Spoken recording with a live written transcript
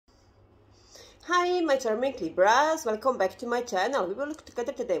Hi, my charming Libras, welcome back to my channel. We will look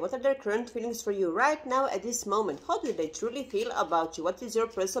together today. What are their current feelings for you right now at this moment? How do they truly feel about you? What is your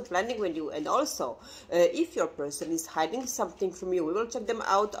person planning with you? And also, if your person is hiding something from you, we will check them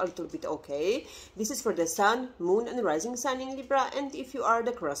out a little bit, okay? This is for the sun, moon, and rising sign in Libra. And if you are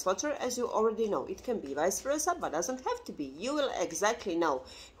the cross watcher, as you already know, it can be vice versa, but doesn't have to be. You will exactly know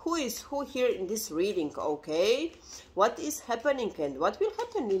who is who here in this reading, okay? What is happening and what will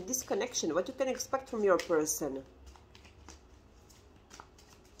happen in this connection? What you can expect from your person?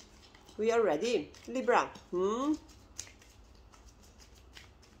 We are ready. Libra.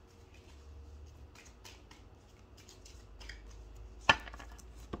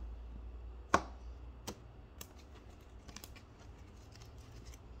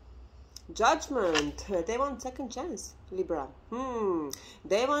 Judgment. They want second chance, Libra.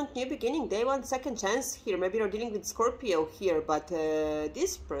 They want new beginning. They want second chance here. Maybe you're dealing with Scorpio here, but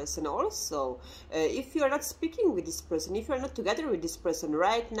this person also, if you are not speaking with this person, if you are not together with this person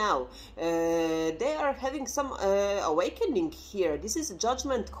right now, they are having some awakening here. This is a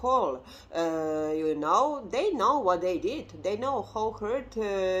judgment call. You know, they know what they did. They know how hurt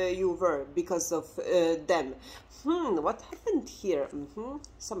you were because of them. What happened here?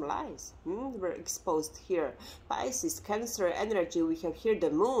 Some lies were exposed here. Pisces, Cancer energy. We have here the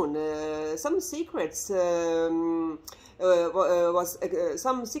moon. Some secrets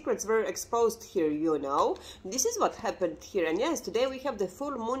some secrets were exposed here, you know. This is what happened here. And yes, today we have the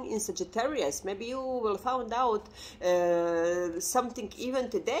full moon in Sagittarius. Maybe you will find out something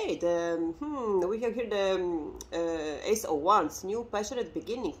even today. We have here the Ace of Wands, new passionate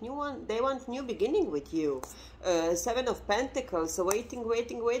beginning. They want new beginning with you. Seven of Pentacles, waiting.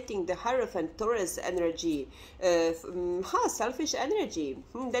 The Hierophant, Taurus energy. Selfish energy.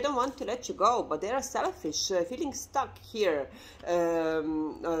 They don't want to let you go, but they are selfish, feeling stuck here.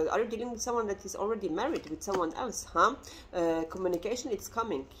 Are you dealing with someone that is already married with someone else? Communication, it's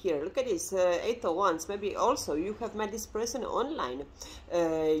coming here. Look at this, Eight of Wands. Maybe also you have met this person online.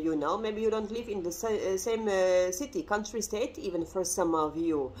 You know, maybe you don't live in the same city, country, state, even for some of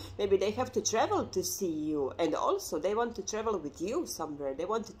you. Maybe they have to travel to see you, and also they want to travel with you somewhere. They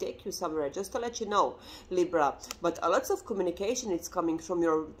want to take you somewhere, just to let you know, Libra. But a lot of communication is coming from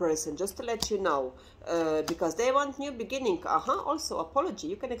your person, just to let you know, because they want new beginning. Also apology.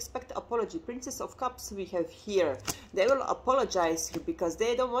 You can expect apology. Princess of Cups we have here. They will apologize because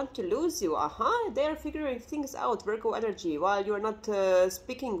they don't want to lose you. They are figuring things out. Virgo energy. While you are not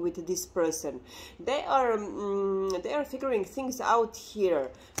speaking with this person, they are figuring things out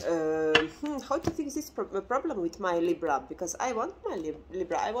here. How to fix this problem with my Libra? Because I want my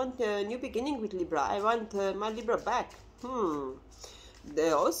Libra. I want a new beginning with Libra. I want my Libra back.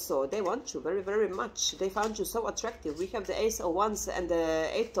 They want you very, very much. They found you so attractive. We have the Ace of Wands and the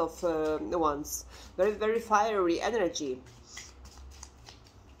Eight of Wands. Very, very fiery energy.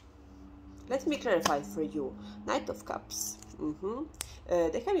 Let me clarify for you. Knight of Cups.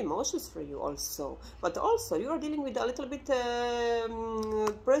 They have emotions for you also, but also you are dealing with a little bit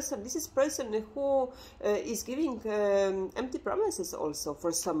person. This is person who is giving empty promises also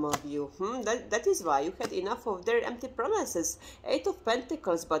for some of you. That is why you had enough of their empty promises. Eight of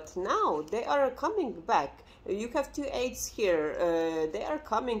Pentacles, but now they are coming back. You have two eights here. They are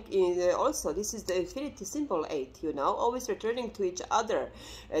coming in also. This is the infinity symbol 8, you know, always returning to each other.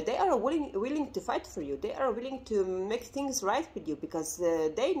 They are willing to fight for you. They are willing to make things right with you because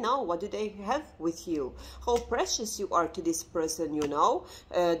they know what do they have with you, how precious you are to this person, you know.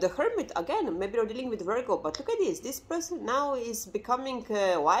 The Hermit, again, maybe you're dealing with Virgo, but look at this person now is becoming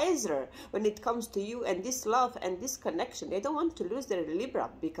wiser when it comes to you and this love and this connection. They don't want to lose their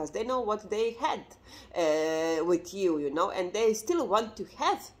Libra because they know what they had with you, you know, and they still want to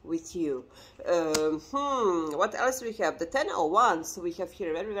have with you. What else we have? The Ten of Wands we have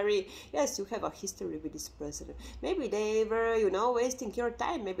here. Very, very, yes, you have a history with this person. Maybe they were, you know, wasting your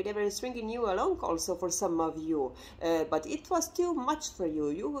time. Maybe they were stringing you along also for some of you, but it was too much for you.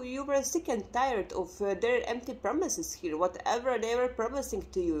 You were sick and tired of their empty promises here, whatever they were promising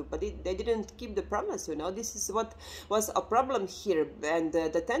to you, but they didn't keep the promise, you know. This is what was a problem here. And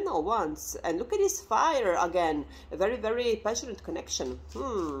the Ten of Wands, and look at this fire again, a very, very passionate connection.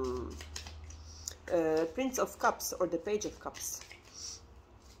 Prince of Cups or the Page of Cups.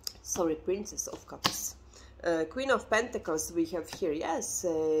 Sorry, Princess of Cups. Queen of Pentacles we have here. Yes,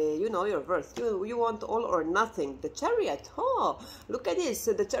 you know your worth. You want all or nothing. The Chariot. Look at this.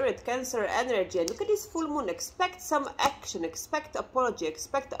 The Chariot, Cancer energy. And look at this full moon. Expect some action. Expect apology.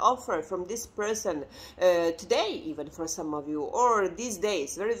 Expect offer from this person today, even for some of you, or these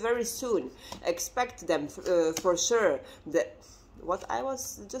days, very, very soon. Expect them for sure. what I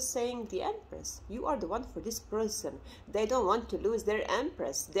was just saying, the Empress. You are the one for this person. They don't want to lose their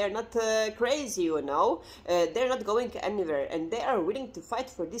Empress. They're not crazy, you know. They're not going anywhere, and they are willing to fight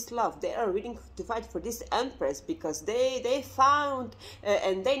for this love. They are willing to fight for this Empress because they found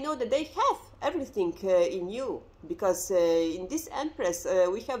and they know that they have everything in you, because in this Empress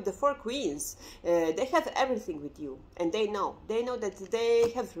we have the 4 queens. They have everything with you, and they know that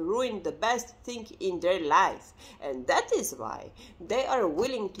they have ruined the best thing in their life, and that is why they are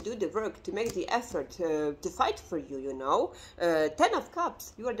willing to do the work, to make the effort, to fight for you, you know. 10 of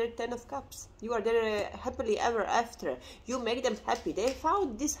Cups, you are their 10 of Cups. You are their happily ever after. You make them happy. They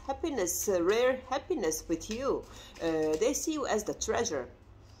found this happiness, rare happiness with you. They see you as the treasure.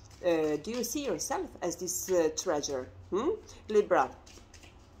 Do you see yourself as this treasure? Libra,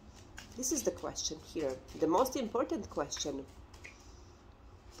 this is the question here, the most important question.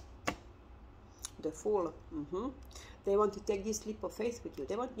 The Fool. They want to take this leap of faith with you.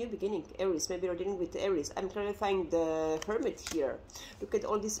 They want new beginning. Aries, maybe you're dealing with Aries. I'm clarifying the Hermit here. Look at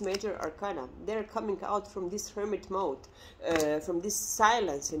all these major arcana. They're coming out from this Hermit mode, from this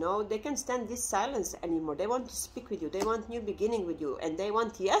silence, you know. They can't stand this silence anymore. They want to speak with you. They want new beginning with you. And they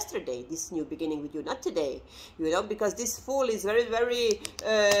want yesterday this new beginning with you, not today, you know, because this Fool is very, very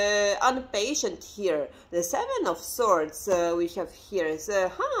impatient here. The 7 of Swords we have here is,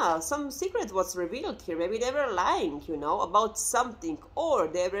 some secret was revealed here. Maybe they were lying, you know, about something, or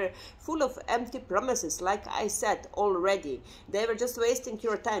they were full of empty promises, like I said already. They were just wasting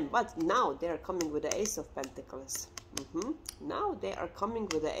your time, but now they are coming with the Ace of Pentacles. Now they are coming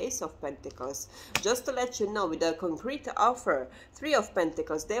with the Ace of Pentacles. Just to let you know, with a concrete offer, 3 of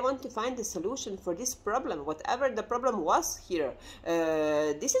Pentacles. They want to find a solution for this problem, whatever the problem was here.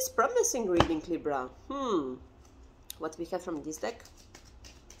 This is promising reading, Libra. What we have from this deck?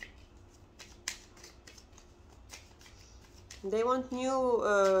 They want new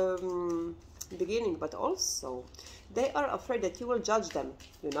beginning, but also they are afraid that you will judge them,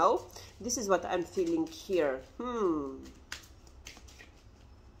 you know. This is what I'm feeling here. The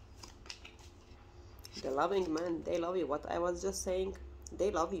loving man, they love you. What I was just saying, they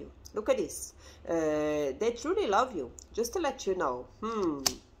love you. Look at this. They truly love you. Just to let you know.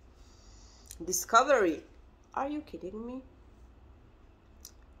 Discovery. Are you kidding me?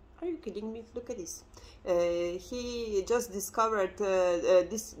 Are you kidding me? Look at this. He just discovered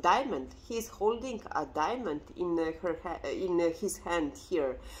this diamond. He's holding a diamond in his hand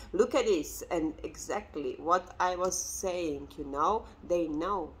here. Look at this, and exactly what I was saying, you know. They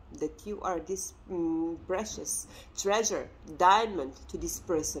know that you are this precious treasure, diamond to this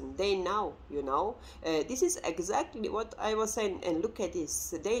person. They know, you know. This is exactly what I was saying, and look at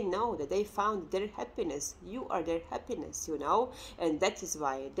this. They know that they found their happiness. You are their happiness, you know, and that is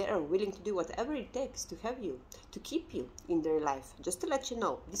why they are willing to do whatever it takes to have you, to keep you in their life. Just to let you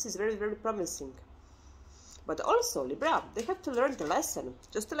know, this is very, very promising. But also, Libra, they have to learn the lesson.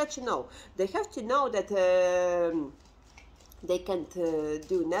 Just to let you know, they have to know that they can't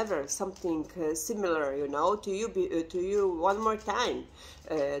do never something similar, you know, to you one more time.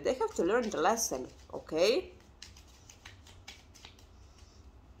 They have to learn the lesson, okay?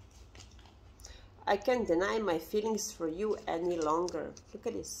 I can't deny my feelings for you any longer. Look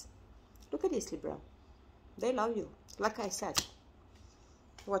at this. Look at this, Libra. They love you, like I said.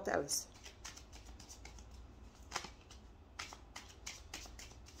 What else?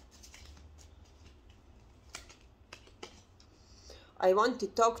 I want to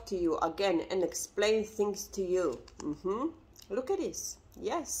talk to you again and explain things to you. Look at this.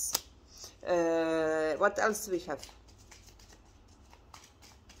 Yes. What else we have?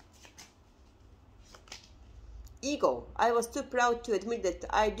 Ego. I was too proud to admit that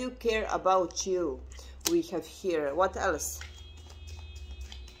I do care about you. We have here. What else?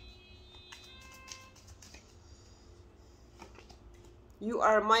 You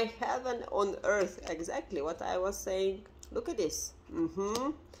are my heaven on earth. Exactly what I was saying. Look at this.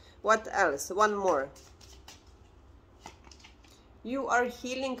 What else? One more. You are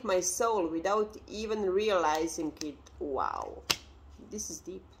healing my soul without even realizing it. Wow. This is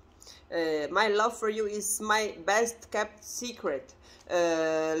deep. My love for you is my best kept secret.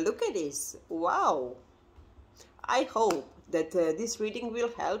 Look at this. Wow. I hope that this reading will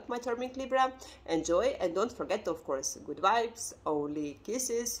help, my charming Libra. Enjoy, and don't forget, of course, good vibes, only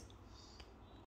kisses.